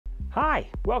Hi,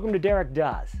 welcome to Derek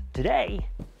Does. Today,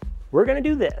 we're going to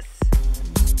do this.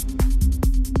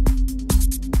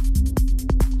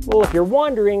 Well, if you're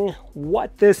wondering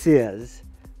what this is,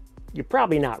 you're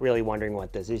probably not really wondering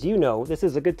what this is. You know, this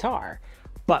is a guitar.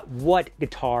 But what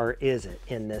guitar is it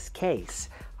in this case?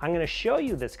 I'm going to show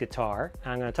you this guitar.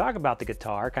 I'm going to talk about the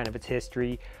guitar, kind of its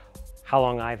history, how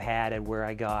long I've had it, where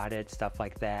I got it, stuff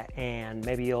like that. And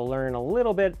maybe you'll learn a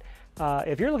little bit.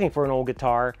 If you're looking for an old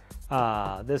guitar,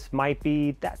 this might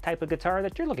be that type of guitar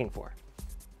that you're looking for.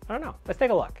 I don't know. Let's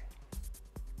take a look.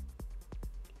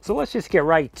 So let's just get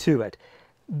right to it.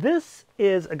 This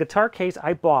is a guitar case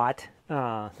I bought.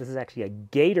 This is actually a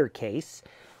gator case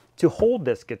to hold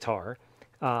this guitar.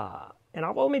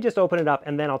 Let me just open it up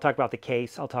and then I'll talk about the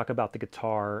case. I'll talk about the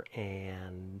guitar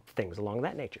and things along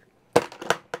that nature.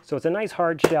 So it's a nice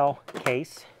hard shell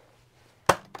case.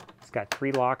 It's got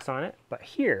 3 locks on it, but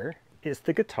here is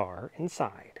the guitar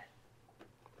inside.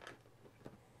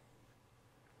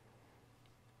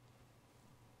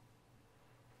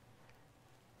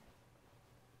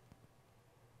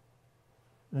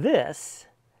 This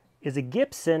is a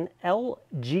Gibson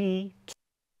LG,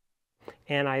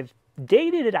 and I've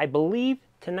dated it, I believe,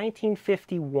 to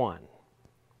 1951.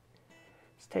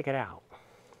 Let's take it out.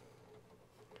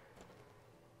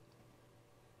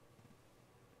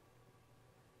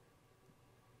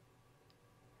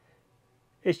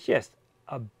 It's just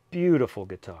a beautiful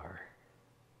guitar.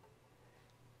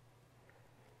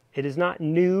 It is not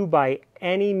new by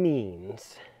any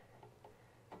means.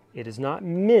 It is not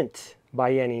mint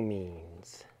by any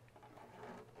means.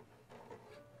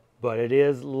 But it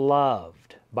is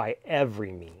loved by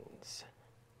every means.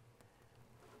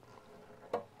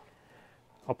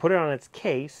 I'll put it on its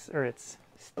case, or its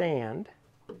stand.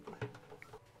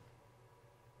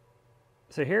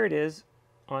 So here it is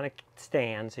on a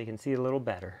stand, so you can see it a little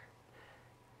better.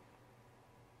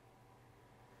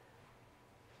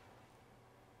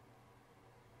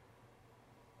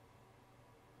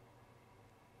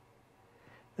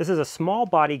 This is a small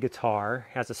body guitar,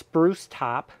 has a spruce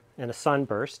top and a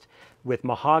sunburst with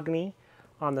mahogany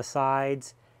on the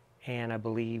sides, and I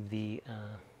believe the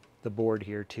board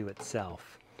here too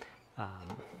itself. Let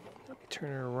me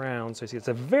turn it around so you see it's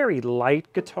a very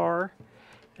light guitar,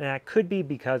 and that could be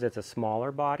because it's a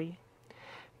smaller body.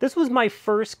 This was my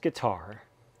first guitar.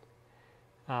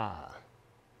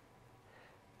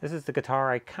 This is the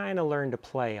guitar I kind of learned to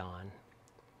play on.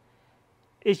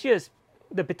 It's just,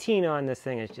 the patina on this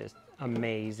thing is just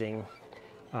amazing.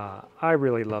 I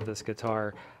really love this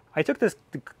guitar. I took this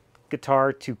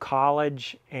guitar to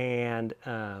college, and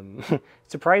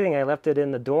surprisingly, I left it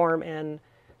in the dorm, and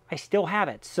I still have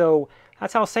it. So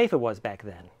that's how safe it was back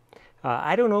then.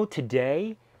 I don't know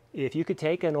today if you could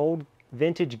take an old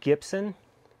vintage Gibson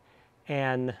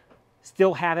and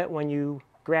still have it when you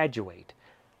graduate.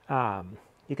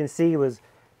 You can see it was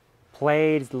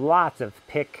played, lots of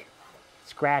pick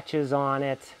scratches on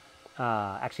it.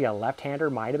 Actually, a left-hander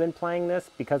might have been playing this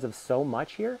because of so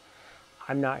much here.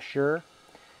 I'm not sure.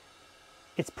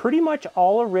 It's pretty much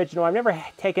all original. I've never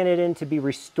taken it in to be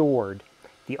restored.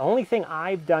 The only thing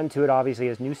I've done to it, obviously,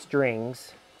 is new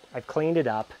strings. I've cleaned it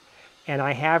up, and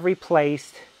I have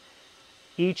replaced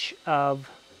each of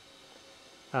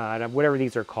whatever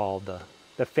these are called,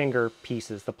 the finger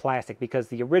pieces, the plastic, because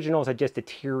the originals had just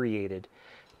deteriorated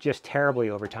just terribly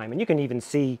over time. And you can even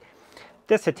see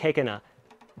this had taken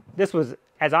this was,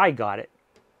 as I got it,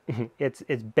 it's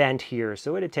bent here,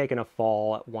 so it had taken a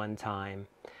fall at one time.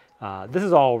 This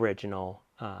is all original,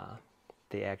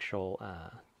 the actual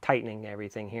tightening,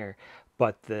 everything here,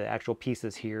 but the actual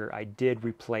pieces here I did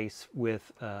replace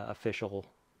with official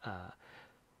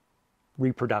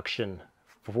reproduction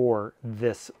for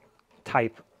this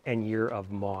type and year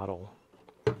of model.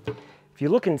 If you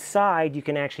look inside, you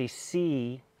can actually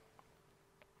see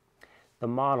the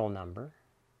model number.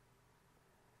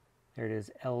 There it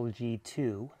is,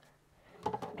 LG2.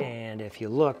 And if you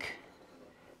look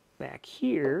back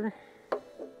here,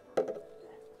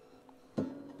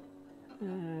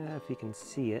 if you can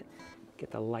see it, get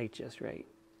the light just right.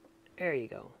 There you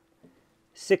go.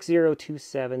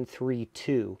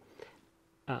 602732.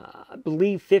 I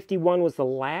believe 51 was the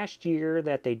last year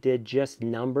that they did just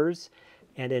numbers,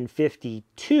 and in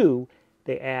 52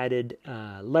 they added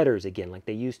letters again, like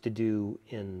they used to do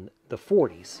in the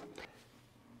 40s.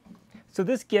 So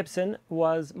this Gibson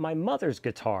was my mother's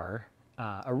guitar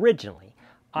originally.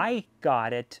 I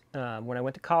got it when I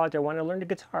went to college. I wanted to learn the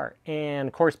guitar, and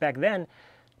of course back then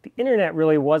the internet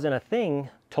really wasn't a thing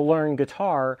to learn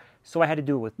guitar, so I had to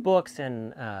do it with books,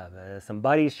 and some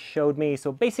buddies showed me.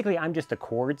 So basically I'm just a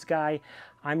chords guy.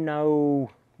 I'm no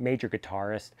major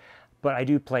guitarist, but I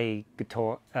do play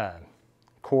guitar,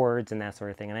 chords and that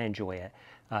sort of thing, and I enjoy it.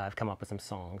 I've come up with some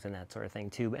songs and that sort of thing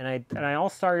too. And I all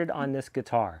started on this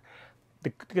guitar.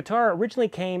 The guitar originally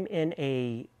came in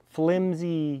a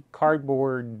flimsy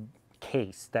cardboard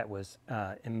case that was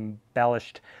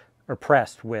embellished or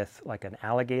pressed with like an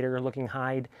alligator looking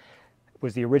hide,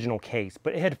 was the original case,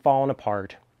 but it had fallen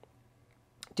apart.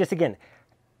 Just again,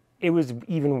 it was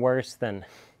even worse than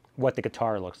what the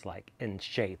guitar looks like in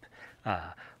shape.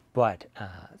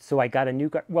 So I got a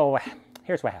new, well,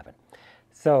 here's what happened.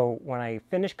 So when I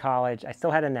finished college, I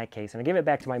still had a neck case, and I gave it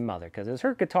back to my mother because it was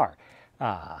her guitar.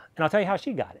 And I'll tell you how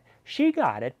she got it. She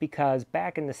got it because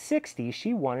back in the 60s,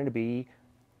 she wanted to be,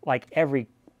 like every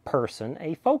person,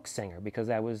 a folk singer, because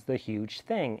that was the huge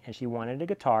thing. And she wanted a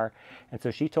guitar. And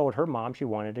so she told her mom she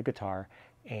wanted a guitar.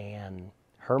 And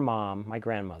her mom, my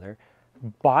grandmother,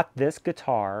 bought this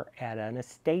guitar at an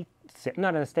estate sale,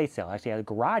 not an estate sale, actually at a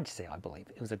garage sale, I believe.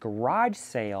 It was a garage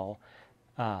sale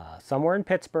somewhere in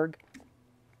Pittsburgh,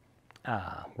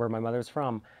 where my mother's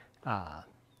from,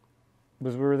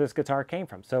 was where this guitar came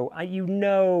from. So you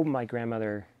know, my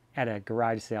grandmother at a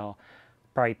garage sale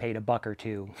probably paid $1 or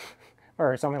 $2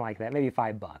 or something like that, maybe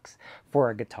 $5 for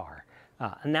a guitar.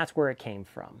 And that's where it came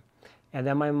from. And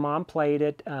then my mom played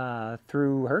it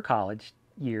through her college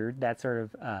year, that sort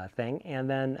of thing. And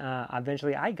then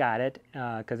eventually I got it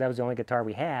because that was the only guitar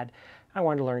we had. I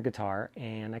wanted to learn guitar,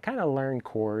 and I kind of learned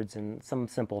chords and some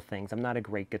simple things. I'm not a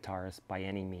great guitarist by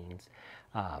any means,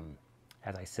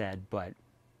 as I said, but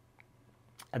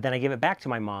then I gave it back to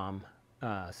my mom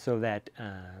so that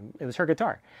it was her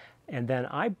guitar. And then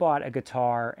I bought a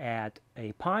guitar at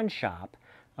a pawn shop,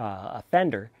 a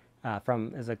Fender,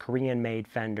 is a Korean-made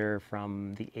Fender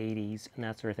from the 80s and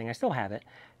that sort of thing. I still have it.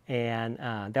 And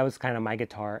that was kind of my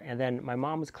guitar. And then my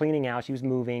mom was cleaning out, she was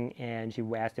moving, and she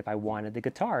asked if I wanted the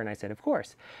guitar, and I said, of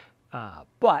course.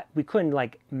 But we couldn't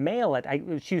like mail it.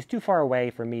 She was too far away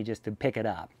for me just to pick it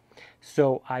up.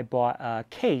 So I bought a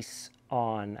case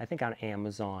I think on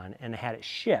Amazon, and I had it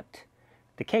shipped.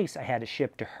 The case I had it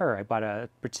shipped to her. I bought a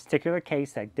particular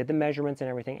case that did the measurements and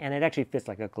everything, and it actually fits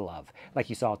like a glove, like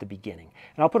you saw at the beginning.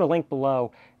 And I'll put a link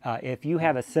below if you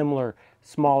have a similar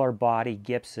smaller body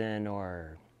Gibson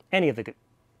or any of the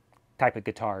type of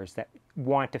guitars that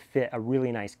want to fit a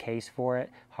really nice case for it,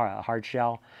 hard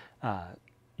shell,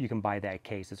 you can buy that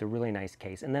case. It's a really nice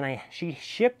case. And then she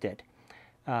shipped it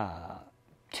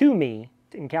to me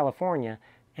in California,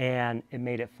 and it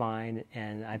made it fine,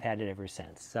 and I've had it ever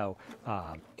since. So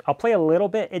I'll play a little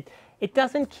bit. It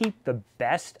doesn't keep the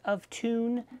best of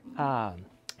tune.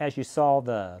 As you saw,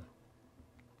 the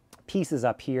pieces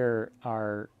up here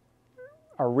are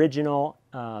original.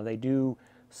 They do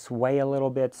sway a little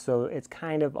bit, so it's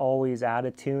kind of always out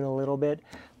of tune a little bit,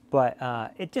 but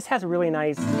it just has a really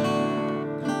nice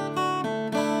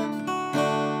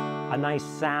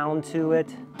sound to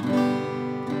it.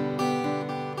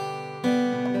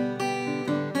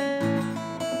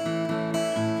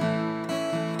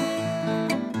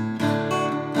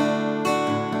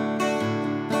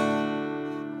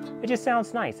 It just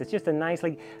sounds nice. It's just a nice,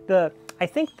 like I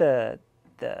think the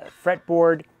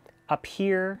fretboard up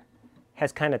here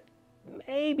has kind of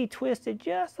maybe twisted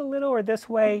just a little or this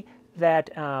way, that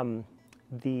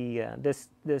this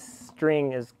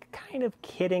string is kind of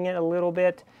kidding it a little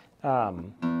bit. My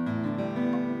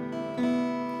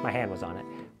hand was on it,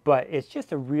 but it's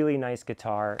just a really nice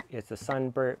guitar. It's a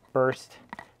sunburst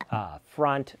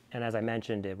front, and as I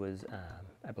mentioned, it was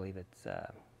I believe it's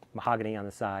mahogany on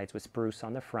the sides with spruce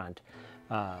on the front,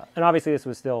 and obviously this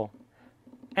was still,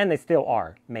 and they still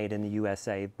are, made in the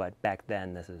USA, but back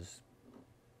then this is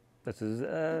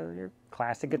your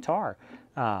classic guitar.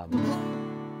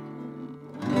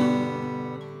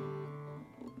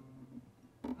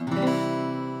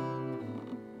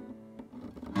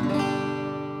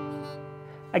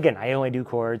 Again, I only do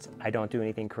chords. I don't do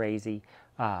anything crazy,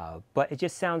 but it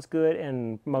just sounds good,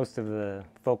 and most of the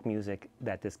folk music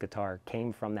that this guitar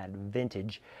came from, that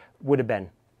vintage, would have been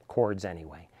chords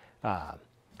anyway.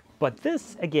 But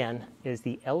this, again, is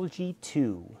the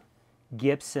LG2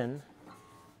 Gibson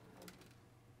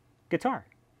guitar.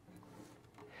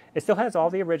 It still has all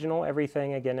the original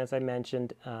everything, again, as I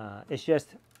mentioned. It's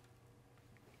just,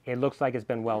 it looks like it's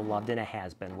been well loved, and it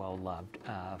has been well loved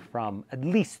from at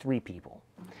least 3 people.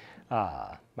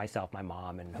 Myself, my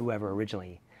mom, and whoever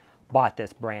originally bought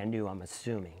this brand new, I'm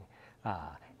assuming.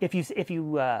 If you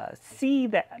see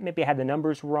that maybe I had the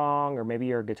numbers wrong, or maybe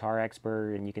you're a guitar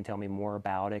expert and you can tell me more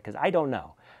about it, because I don't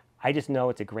know. I just know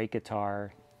it's a great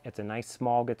guitar. It's a nice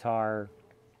small guitar.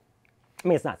 I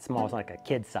mean, it's not small, it's not like a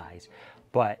kid size,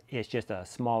 but it's just a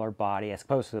smaller body as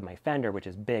opposed to my Fender, which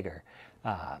is bigger.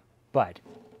 But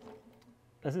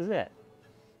this is it.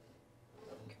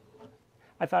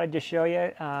 I thought I'd just show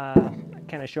you,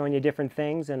 kind of showing you different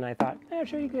things, and I thought, I'll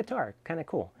show you the guitar, kind of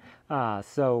cool.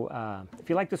 If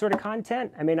you like this sort of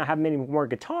content, I may not have many more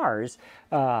guitars.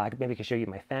 Maybe I could show you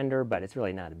my Fender, but it's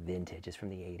really not vintage, it's from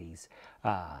the 80s.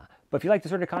 But if you like this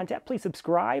sort of content, please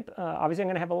subscribe. Obviously, I'm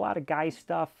going to have a lot of guy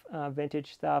stuff,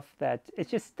 vintage stuff, that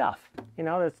it's just stuff, you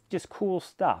know, that's just cool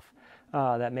stuff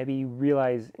that maybe you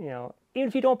realize, you know, even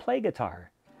if you don't play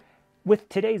guitar. With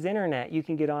today's internet, you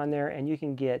can get on there and you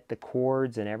can get the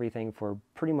chords and everything for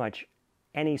pretty much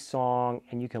any song,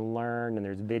 and you can learn, and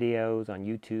there's videos on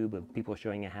YouTube of people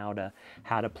showing you how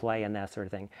to play and that sort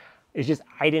of thing. It's just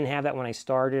I didn't have that when I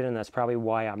started, and that's probably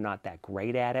why I'm not that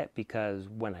great at it, because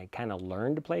when I kind of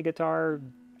learned to play guitar,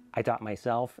 I taught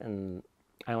myself, and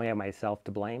I only have myself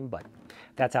to blame, but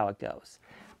that's how it goes.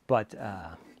 But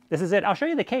this is it. I'll show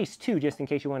you the case too, just in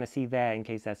case you want to see that, in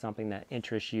case that's something that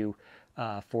interests you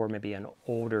for maybe an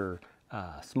older,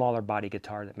 smaller body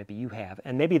guitar that maybe you have.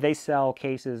 And maybe they sell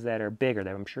cases that are bigger,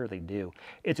 that I'm sure they do.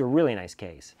 It's a really nice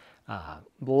case. A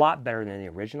lot better than the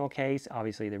original case.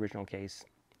 Obviously, the original case,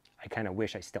 I kind of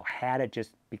wish I still had it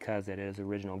just because it is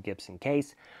original Gibson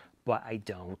case, but I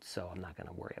don't, so I'm not going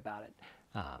to worry about it.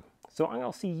 So I'm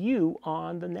going to see you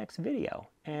on the next video,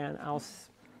 and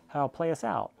I'll play us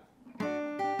out.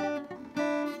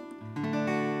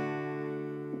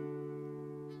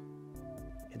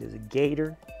 It is a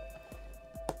Gator.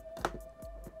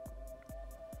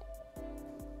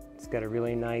 It's got a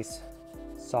really nice,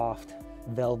 soft,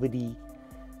 velvety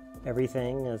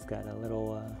everything. It's got a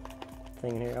little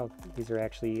thing here. Oh, these are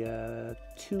actually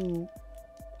two.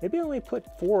 Maybe I only put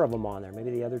 4 of them on there.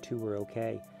 Maybe the other 2 were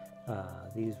okay.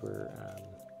 These were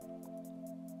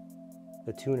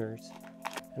the tuners.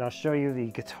 And I'll show you the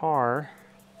guitar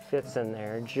fits in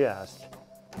there just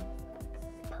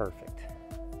perfect.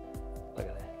 Look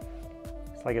at that.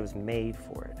 It's like it was made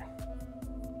for it.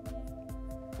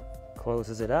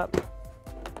 Closes it up.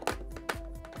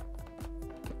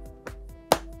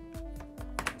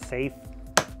 Safe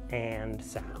and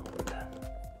sound.